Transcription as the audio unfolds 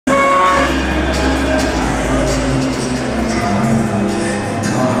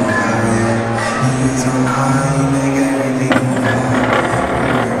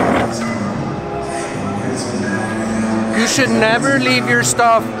should never leave your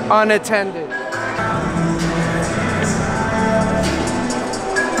stuff unattended.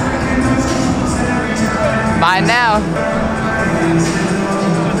 Bye now.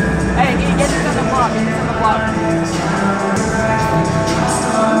 Hey, get this on the block. Get this on the block.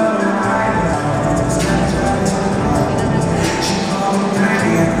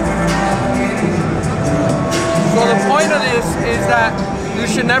 So the point of this is that you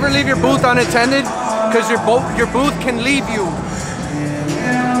should never leave your booth unattended because your booth can leave you.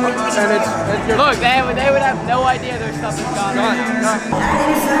 And it's look, they would have no idea their stuff is gone.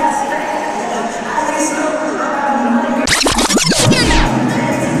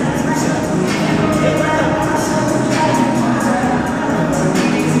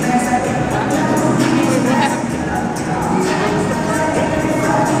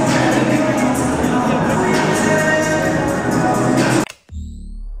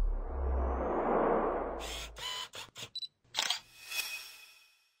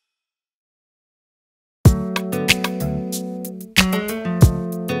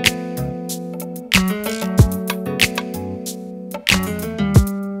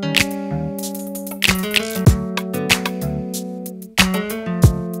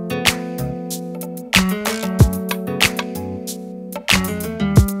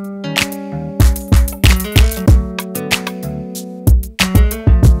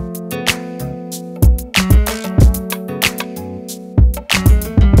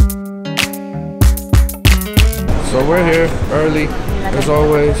 So we're here early, as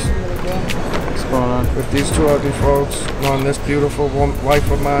always. What's going on? With these two ugly folks on this beautiful wife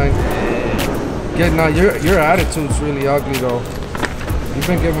of mine. Yeah, now your attitude's really ugly though. You've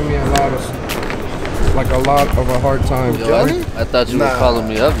been giving me a lot of a hard time. Really? I thought you were calling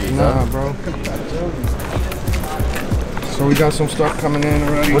me ugly. Nah, bro. So we got some stuff coming in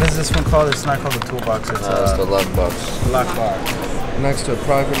already. What is this one called? It's not called the toolbox. It's the lockbox. Lockbox. Next to a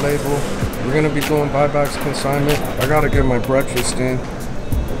private label. We're gonna be doing buybacks consignment. I gotta get my breakfast in.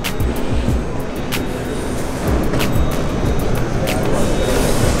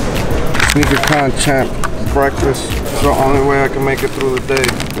 Sneakercon champ breakfast. It's the only way I can make it through the day.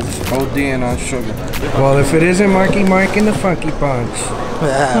 It's ODing on sugar. Well, if it isn't Marky Mark and the Funky Bunch.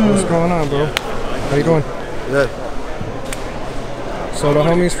 What's going on, bro? How you doing? Good. So the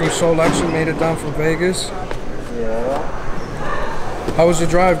homies from Soul Action made it down from Vegas. Yeah. How was the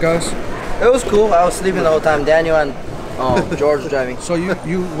drive, guys? It was cool. I was sleeping the whole time. Daniel and George driving. So you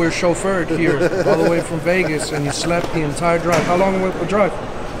were chauffeured here all the way from Vegas and you slept the entire drive. How long was the drive?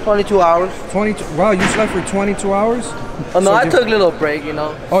 22 hours. 22. Wow, you slept for 22 hours? Oh no, so I took a little break, you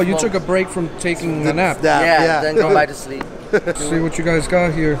know. Oh, you took a break from taking a nap? Yeah, then go back to sleep. See what you guys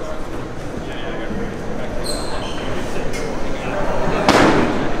got here.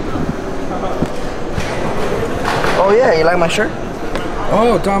 Oh yeah, you like my shirt?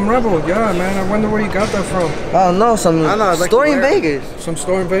 Oh, Dom Rebel, yeah, man. I wonder where you got that from. Oh no, some store in Vegas. Some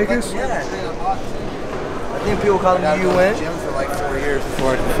store in Vegas? Yeah. I think people call me UN. Gym for like 4 years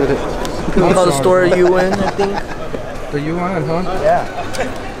before I can fit it. People call the store UN, I think. The UN, huh?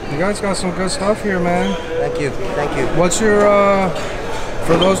 Yeah. You guys got some good stuff here, man. Thank you, thank you. What's your,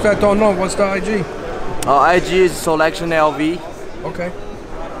 for those that don't know, what's the IG? IG is Selection LV. Okay.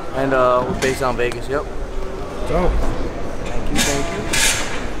 And we're based on Vegas, yep. Dope. Thank you, thank you.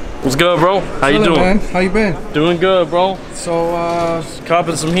 What's good, bro? How you doing? Man? How you been? Doing good, bro. So,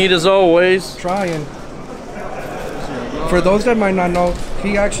 copping some heat as always. Trying. For those that might not know,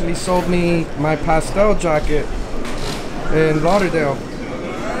 he actually sold me my pastel jacket in Lauderdale.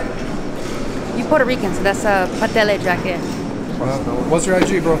 You Puerto Rican, so that's a patele jacket. What's your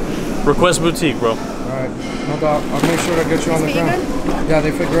IG, bro? Request Boutique, bro. Alright, no doubt. I'll make sure to get you on the ground. Yeah,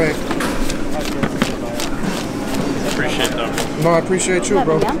 they fit great. Appreciate that. No, I appreciate you,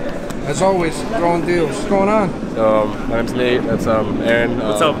 bro. As always, throwing deals. What's going on? My name's Nate. That's Aaron.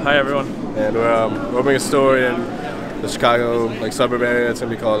 What's up? Hi, everyone. And we're opening a store in the Chicago suburb area. It's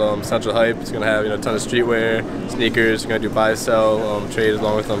gonna be called Central Hype. It's gonna have a ton of streetwear, sneakers. We're gonna do buy, sell, trade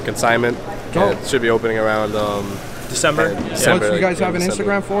along with It consignment. Should be opening around December. You guys have an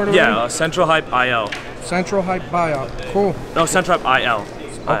Instagram for it already? Yeah, Central Hype IL. Central Hype buyout. Cool. No, Central Hype IL.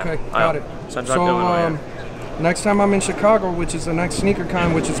 Okay, got it. Central Hype Illinois. Next time I'm in Chicago, which is the next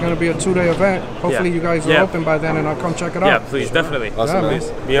Sneakercon, which is going to be a 2-day event. Hopefully you guys are open by then and I'll come check it out. Yeah, please, definitely. Awesome, man.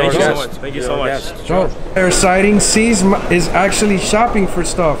 Thank you so much. Thank you so much. So, exciting. C's is actually shopping for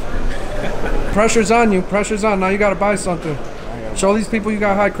stuff. Pressure's on you. Pressure's on. Now you got to buy something. Show these people you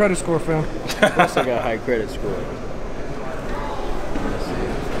got a high credit score, fam. Of course I got a high credit score.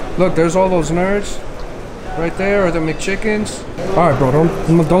 Look, there's all those nerds right there, or the McChickens. All right, bro,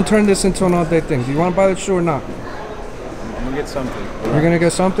 don't turn this into an all-day thing. Do you want to buy the shoe or not? gonna get something. You're gonna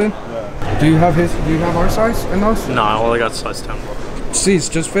get something? Yeah. Do you have our size in those? No, I only got size 10. C's,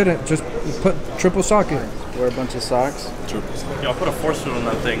 just fit it. Just put triple socket. Wear a bunch of socks. Yo, I'll put a force fit on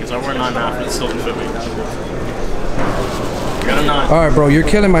that thing because I wear 9.5 and it still didn't fit me. Got a 9. All right, bro, you're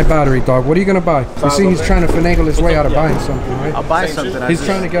killing my battery, dog. What are you gonna buy? You see, he's trying to finagle his way out of buying something, right? I'll buy something. He's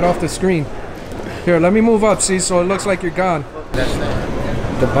trying to get off the screen. Here, let me move up, see, so it looks like you're gone.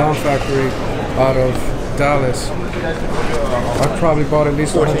 The Bomb Factory out of Dallas. I probably bought at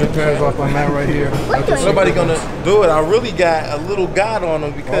least 100 pairs off my man right here. Nobody gonna do it. I really got a little God on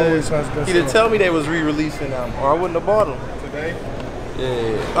them because he didn't tell me they was re-releasing them, or I wouldn't have bought them today.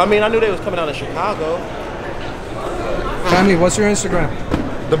 Yeah. I mean, I knew they was coming out of Chicago. Family, what's your Instagram?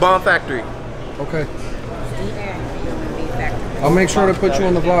 The Bomb Factory. Okay. I'll make sure to put you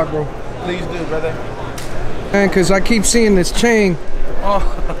on the vlog, bro. Please do, brother. Man, because I keep seeing this chain. Oh.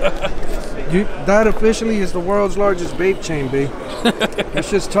 That officially is the world's largest vape chain, B. It's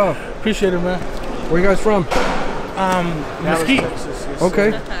just tough. Appreciate it, man. Where you guys from? Mesquite.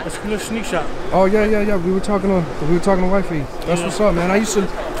 Okay. It's a little sneak shop. Oh yeah. We were talking to wifey. That's what's up, man. I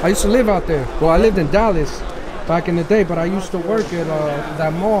used to live out there. Well, I lived in Dallas back in the day, but I used to work at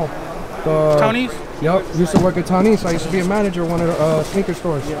that mall. Tony's? Yep. Used to work at Tony's. I used to be a manager of one of the sneaker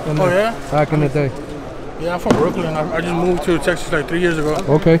stores. Back in the day. Yeah, I'm from Brooklyn. I just moved to Texas like 3 years ago.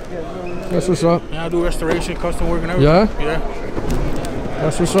 Okay. That's what's up. Yeah, I do restoration, custom work, and everything. Yeah? Yeah.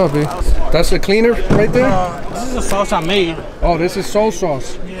 That's what's up, B. That's the cleaner right there? This is a sauce I made. Oh, this is soul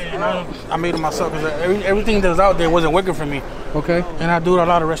sauce. Yeah, and I made it myself because everything that was out there wasn't working for me. Okay. And I do a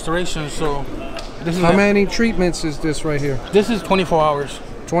lot of restorations, so this is How many treatments is this right here? This is 24 hours.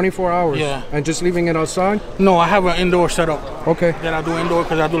 24 hours? Yeah. And just leaving it outside? No, I have an indoor setup. Okay. That I do indoor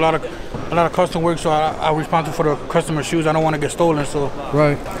because I do a lot of custom work, so I'm responsible for the customer shoes. I don't want to get stolen, so.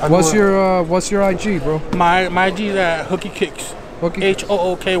 Right. What's your IG, bro? My IG is at Hooky Kicks. Hooky.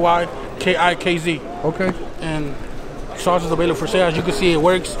 HOOKYKIKZ. Okay. And sauce is available for sale. As you can see, it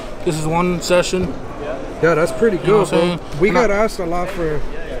works. This is one session. Yeah, that's pretty good, You know what I'm bro. saying? We got asked a lot for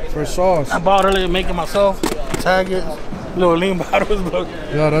sauce. I bought it, make it myself. Tag it. Little lean bottles, but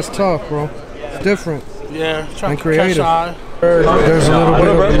yeah, that's tough, bro. It's different. Yeah, and creative. Try There's a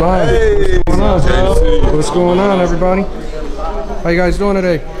little bit of line. What's going on, bro? What's going on, everybody? How you guys doing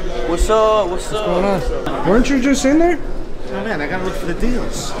today? What's up? What's going on? Weren't you just in there? Oh man, I gotta look for the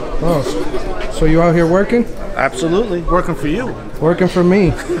deals. Oh, so you out here working? Absolutely, working for you. Working for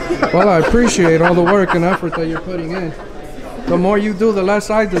me. Well, I appreciate all the work and effort that you're putting in. The more you do, the less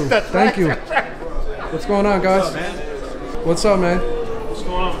I do. Thank you. What's going on, guys? What's up, man? What's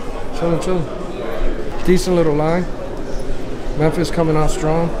going on? Chilling. Decent little line. Memphis coming out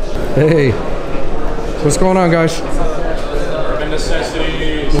strong. Hey. What's going on, guys?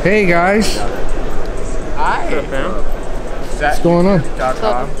 Hey, guys. Hi. What's up, fam? What's going on?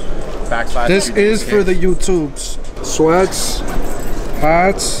 This This is for the YouTubes. Sweats,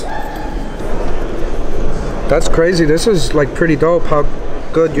 hats. That's crazy. This is like pretty dope how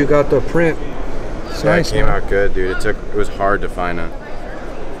good you got the print. It's Yeah, nice, it came man. out good, dude. It was hard to find it.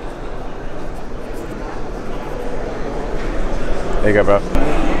 There you go, bro.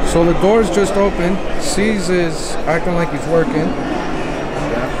 So the door's just open. C's is acting like he's working.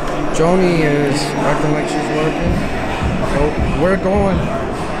 Joni is acting like she's working. So we're going.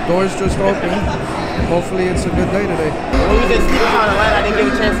 Door's just open. Hopefully it's a good day today. When we was at Sneakercon in Atlanta, I didn't get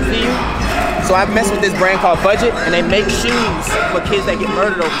a chance to see you. So I messed with this brand called Budget, and they make shoes for kids that get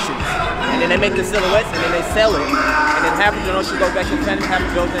murdered over shoes. And then they make the silhouettes, and then they sell it. And then half of them, she goes back to the family, half of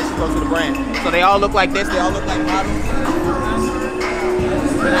them goes, and she goes to the brand. So they all look like this. They all look like models.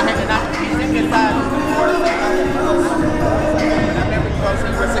 And I had to knock the piece inside. And I remember you go, so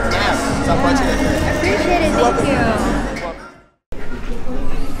you were 6.5. So I brought you that. Appreciate it. Thank you.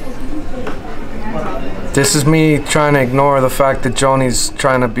 This is me trying to ignore the fact that Joni's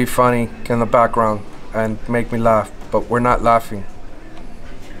trying to be funny in the background and make me laugh, but we're not laughing.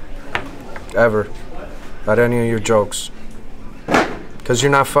 Ever. At any of your jokes. Because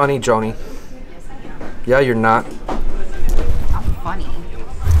you're not funny, Joni. Yeah, you're not. I'm funny.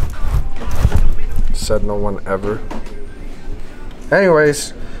 Said no one ever.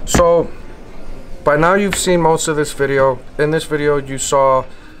 Anyways, so by now you've seen most of this video. In this video you saw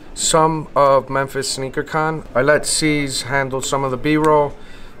some of Memphis Sneakercon. I let C's handle some of the B-roll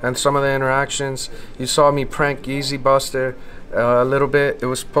and some of the interactions. You saw me prank Yeezy Buster a little bit. It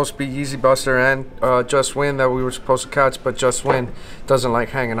was supposed to be Yeezy Buster and Just Win that we were supposed to catch, but Just Win doesn't like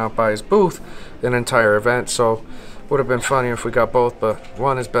hanging out by his booth an entire event, so would have been funnier if we got both, but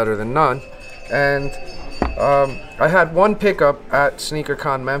one is better than none. And I had one pickup at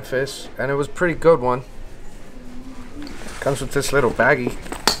Sneakercon Memphis, and it was a pretty good one. Comes with this little baggie.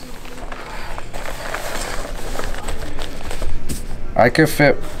 I could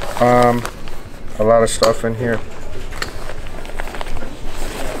fit a lot of stuff in here.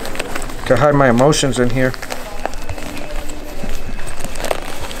 Could hide my emotions in here.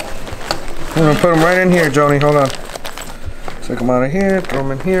 I'm gonna put them right in here, Joni. Hold on. Take them out of here, throw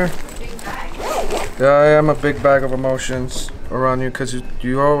them in here. Yeah, I am a big bag of emotions around you because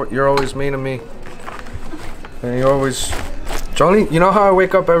you're always mean to me. And you always... Joni, you know how I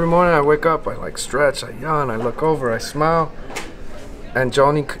wake up every morning? I wake up, I like stretch, I yawn, I look over, I smile. And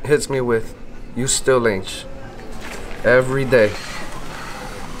Joni hits me with, "You still ain't." Every day.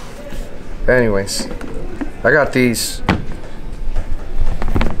 Anyways, I got these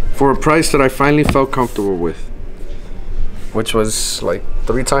for a price that I finally felt comfortable with, which was like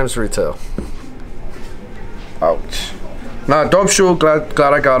 3 times retail. Ouch. Nah, dope shoe, glad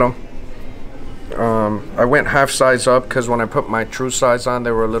I got them. I went half size up because when I put my true size on,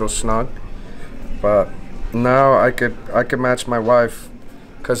 they were a little snug. But now I could match my wife,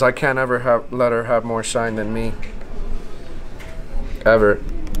 because I can't ever let her have more shine than me. Ever.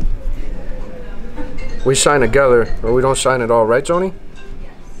 We shine together, but we don't shine at all, right, Joni?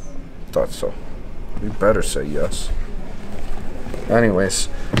 Thought so. You better say yes. Anyways,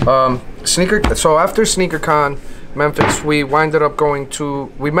 so after Sneakercon Memphis, we winded up going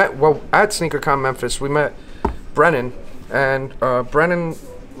to, at Sneakercon Memphis, we met Brennan, and Brennan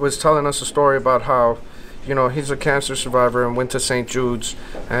was telling us a story about how, you know, he's a cancer survivor and went to St. Jude's,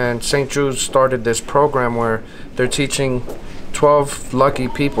 and St. Jude's started this program where they're teaching 12 lucky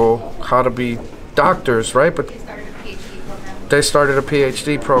people how to be doctors, right? But they started a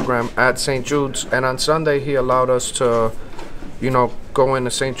PhD program at St. Jude's, and on Sunday he allowed us to, you know, go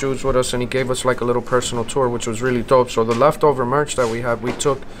into St. Jude's with us, and he gave us like a little personal tour, which was really dope. So the leftover merch that we had, we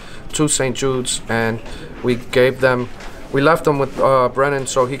took to St. Jude's and we left them with Brennan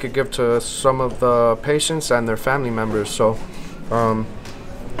so he could give to some of the patients and their family members. So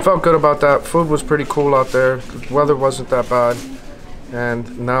felt good about that. Food was pretty cool out there. The weather wasn't that bad.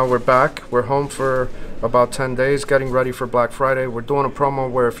 And now we're back. We're home for about 10 days, getting ready for Black Friday. We're doing a promo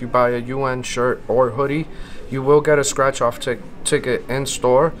where if you buy a UN shirt or hoodie, you will get a scratch-off ticket in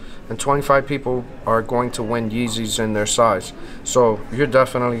store, and 25 people are going to win Yeezys in their size. So you're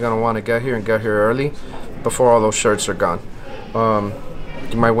definitely going to want to get here early before all those shirts are gone.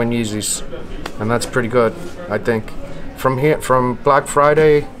 You might win Yeezys, and that's pretty good, I think. From Black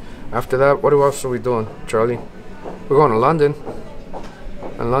Friday, after that, what else are we doing, Charlie? We're going to London,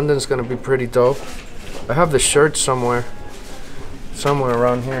 and London's going to be pretty dope. I have the shirt somewhere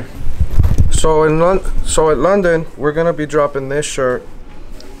around here. So at London, we're gonna be dropping this shirt,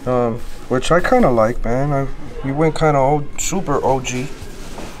 which I kind of like, man. You went kind of super OG,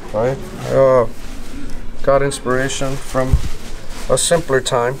 right? Got inspiration from a simpler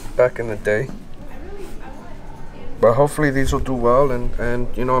time back in the day. But hopefully these will do well, and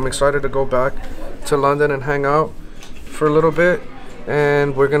you know, I'm excited to go back to London and hang out for a little bit,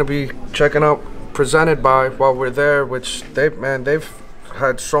 and we're gonna be checking out Presented By while we're there, which they've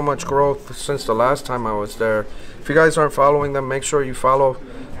had so much growth since the last time I was there. If you guys aren't following them, make sure you follow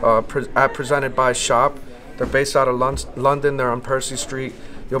at Presented By Shop. They're based out of London. They're on Percy Street.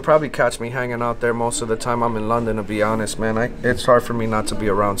 You'll probably catch me hanging out there most of the time I'm in London, to be honest, man. It's hard for me not to be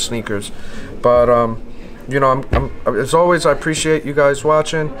around sneakers. But you know, as always, I appreciate you guys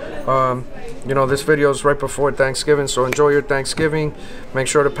watching. You know, this video is right before Thanksgiving, so enjoy your Thanksgiving. Make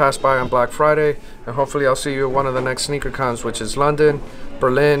sure to pass by on Black Friday, and hopefully I'll see you at one of the next Sneakercons, which is London,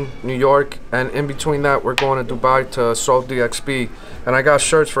 Berlin, New York, and in between that, we're going to Dubai to Seoul DXB. And I got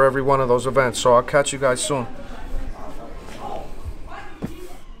shirts for every one of those events, so I'll catch you guys soon.